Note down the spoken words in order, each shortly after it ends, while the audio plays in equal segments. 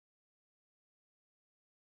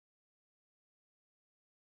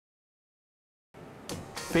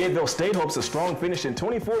Fayetteville State hopes a strong finish in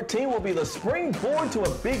 2014 will be the springboard to a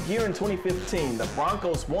big year in 2015. The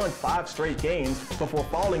Broncos won 5 straight games before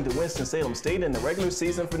falling to Winston-Salem State in the regular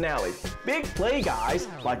season finale. Big play guys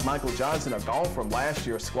like Michael Johnson are gone from last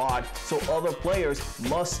year's squad, so other players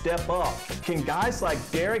must step up. Can guys like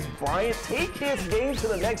Derek Bryant take his game to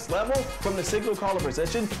the next level from the signal caller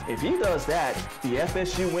position? If he does that, the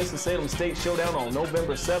FSU Winston-Salem State showdown on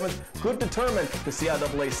November 7th could determine the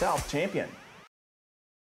CIAA South champion.